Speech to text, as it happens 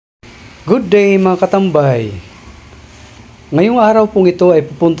Good day mga katambay. Ngayong araw pong ito ay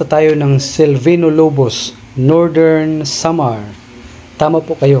pupunta tayo ng Silvino Lobos, Northern Samar. Tama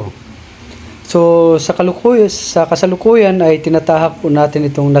po kayo. So sa kasalukuyan ay tinatahak po natin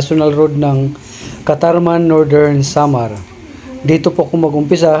itong National Road ng Katarman, Northern Samar. Dito po ako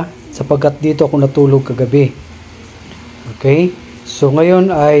mag-umpisa sapagkat dito ako natulog kagabi. Okay? So ngayon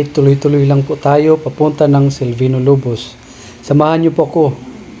ay tuloy-tuloy lang po tayo papunta ng Silvino Lobos. Samahan niyo po ako.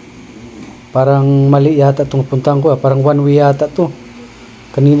 Parang mali yata itong puntahan ko. Parang one way yata to.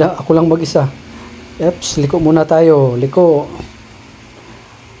 Kanina ako lang mag-isa. Eps, liko muna tayo. Liko.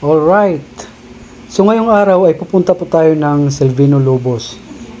 Alright. So ngayong araw ay pupunta po tayo ng Silvino Lobos.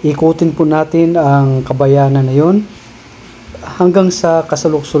 Ikutin po natin ang kabayanan na yun hanggang sa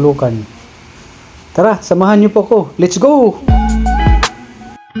kasuluk-sulukan. Tara, samahan niyo po ako. Let's go!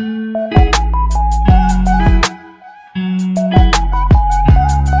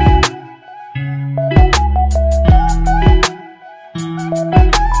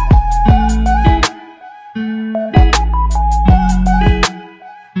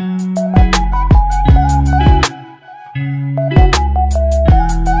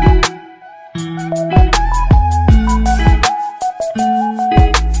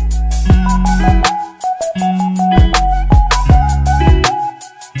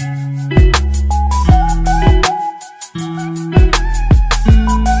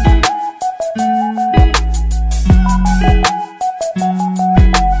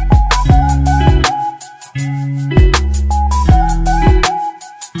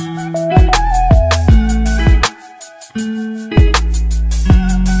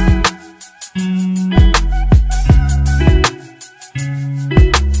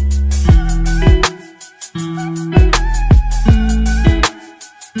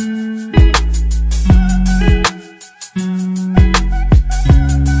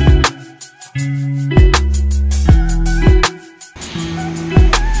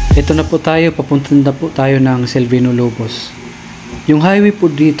 Ito na po tayo, papunta na po tayo ng Silvino Lobos. Yung highway po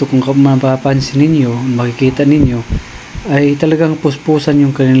dito, kung mapapansin ninyo, makikita ninyo, ay talagang puspusan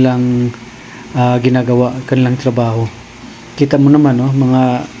yung kanilang ginagawa, kanilang trabaho. Kita mo naman, no? Mga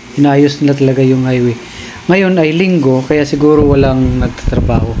inaayos nila talaga yung highway. Ngayon ay linggo, kaya siguro walang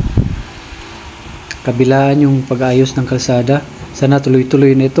nagtatrabaho. Kabilaan yung pag-aayos ng kalsada. Sana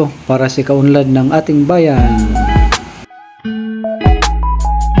tuloy-tuloy na ito para sa kaunlad ng ating bayan.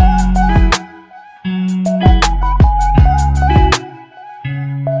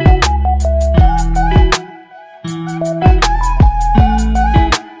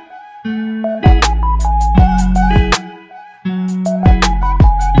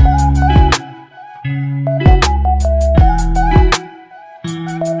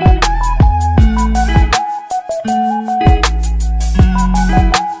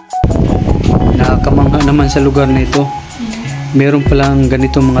 Nakakamangha naman sa lugar na ito. Meron palang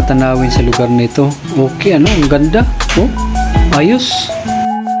ganitong mga tanawin sa lugar na ito. Okay, ano? Ang ganda. Oh, ayos.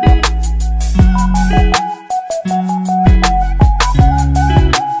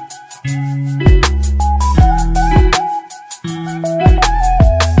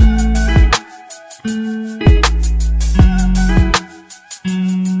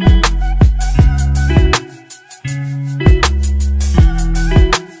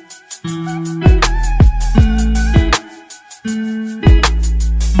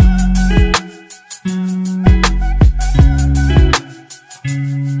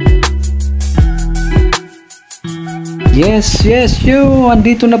 Yes,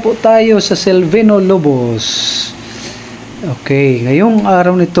 andito na po tayo sa Silvino Lobos. Okay, ngayong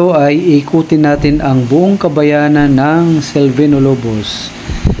araw nito ay ikutin natin ang buong kabayanan ng Silvino Lobos.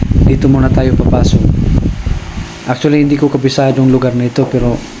 Dito muna tayo papasok. Actually, hindi ko kabisadong lugar na ito,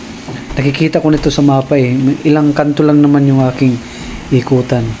 pero nakikita ko nito sa mapa eh. Ilang kanto lang naman yung aking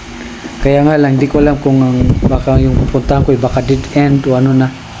ikutan. Kaya nga lang, hindi ko alam kung baka yung pupuntahan ko baka dead end o ano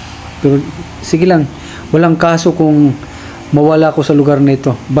na. Pero sige lang, walang kaso kung mawala ko sa lugar na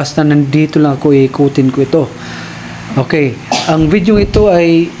ito. Basta nandito lang ako, ikutin ko ito. Okay, ang video ito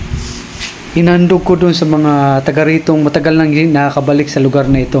ay inandog ko dun sa mga taga ritong matagal nang nakakabalik sa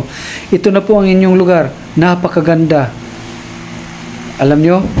lugar na ito. Ito na po ang inyong lugar. Napakaganda. Alam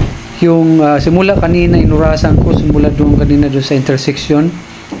nyo, yung simula kanina inurasan ko, simula doon kanina doon sa intersection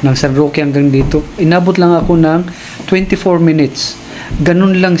ng San Roque hanggang dito, inabot lang ako ng 24 minutes.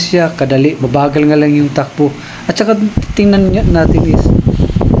 Ganun lang siya kadali, mabagal nga lang yung takbo. At saka tingnan natin is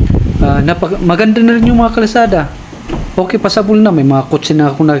maganda na rin yung mga kalsada. Okay, pasabol na, may mga kotse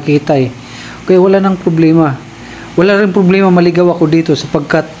na ako nakikita eh. Kaya wala nang problema. Wala rin problema, maligaw ako dito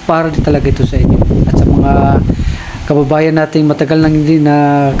sapagkat para talaga ito sa inyo at sa mga kababayan nating matagal nang hindi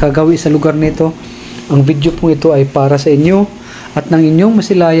nakagawi sa lugar nito. Ang video po ito ay para sa inyo at nang inyong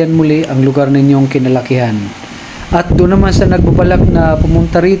masilayan muli ang lugar ninyong kinalakihan. At doon naman sa nagbabalak na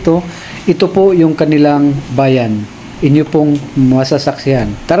pumunta rito, ito po yung kanilang bayan. Inyo pong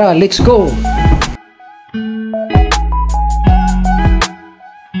masasaksihan. Tara, let's go!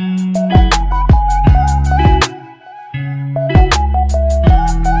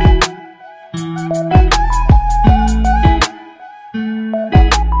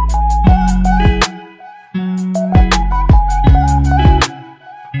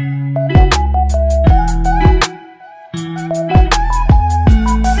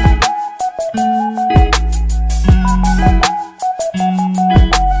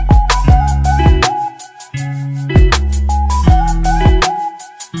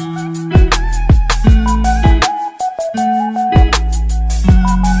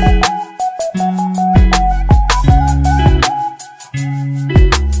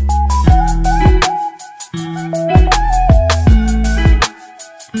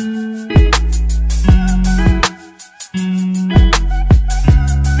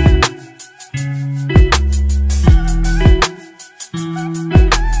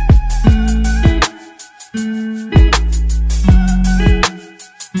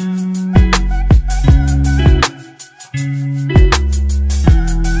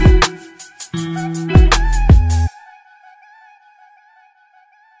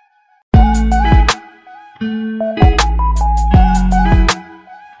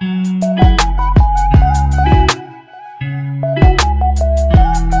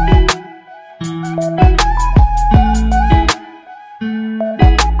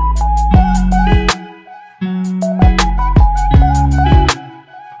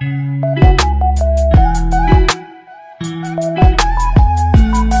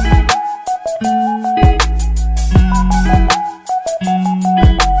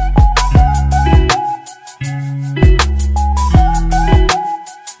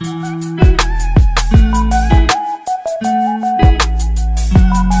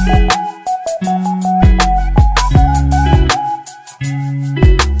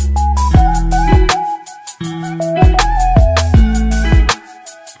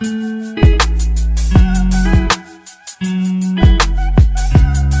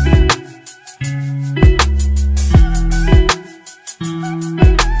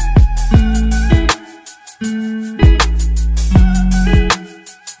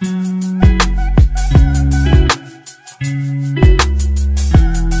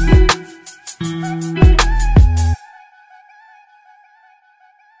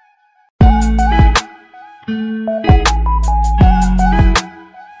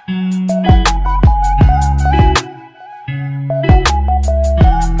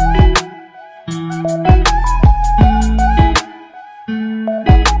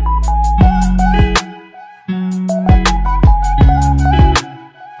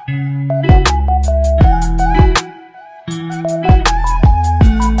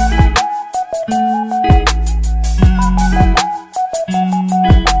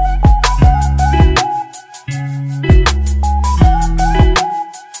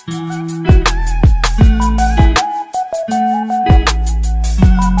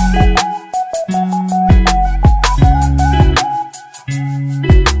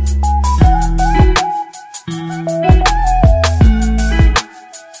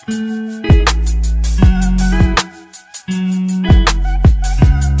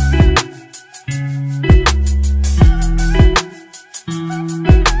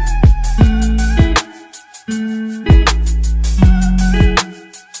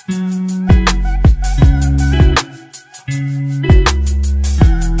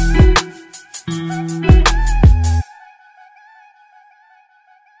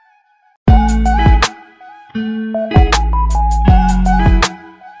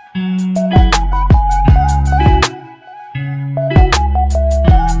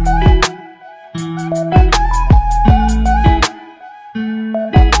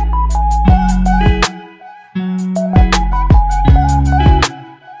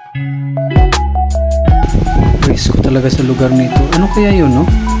 talaga sa lugar nito. Ano kaya yun, no?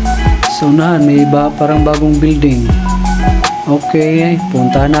 Sa unahan, may parang bagong building. Okay,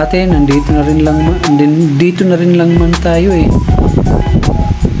 puntahan natin. Dito na rin lang man tayo eh.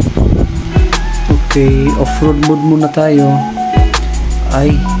 Okay, off-road mode muna tayo.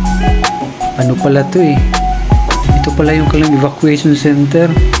 Ay, ano pala to eh. Ito pala yung kalang evacuation center.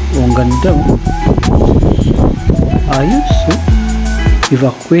 Oh, ang ganda oh. Ayos oh.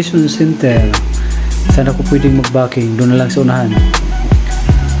 Evacuation center. Saan ako pwedeng mag-backing? Doon na lang sa unahan.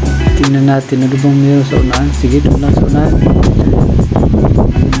 tingnan natin ano bang meron sa unahan. Sige, doon lang sa unahan.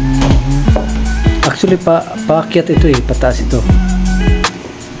 Actually, paakyat ito eh, pataas ito.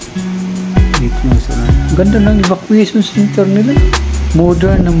 Dito lang sa unahan. Ganda ng evacuation center nila.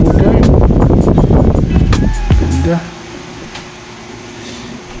 Modern na modern. Ganda.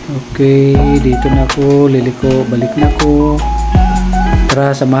 Okay, dito na ako, liliko, balik na ako.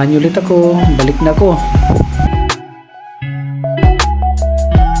 Tara, samahan niyo ulit ako, balik na ako.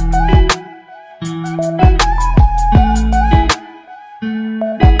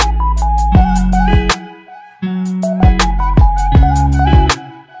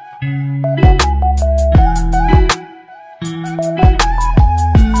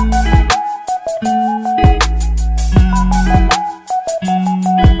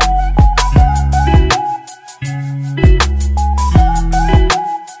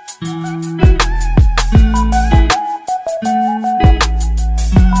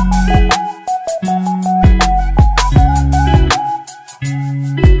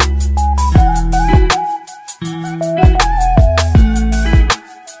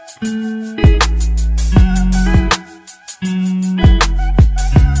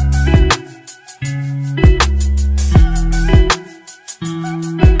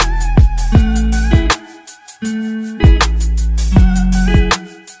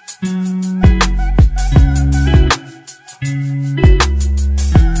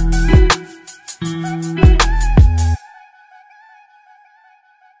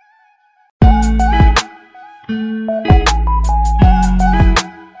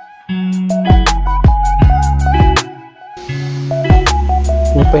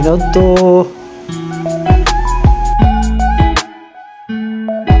 Open out to.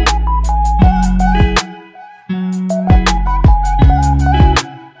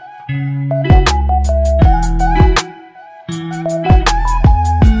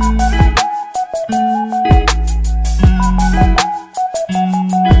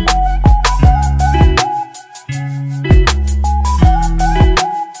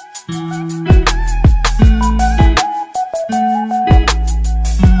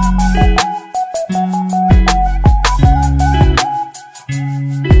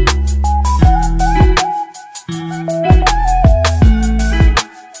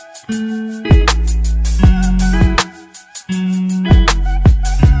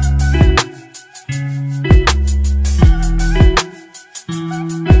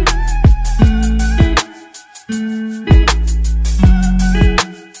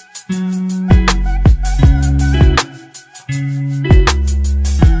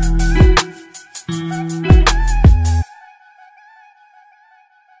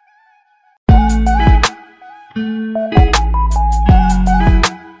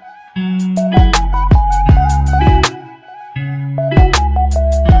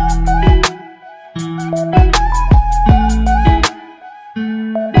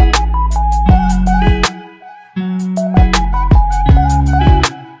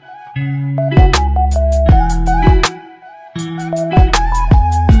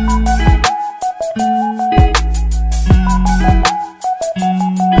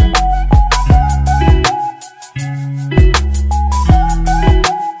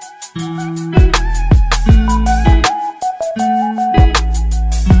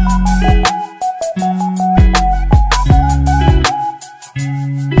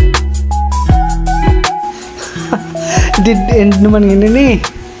 Dead end naman ngayon eh.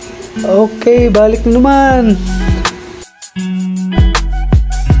 Okay, balik na naman.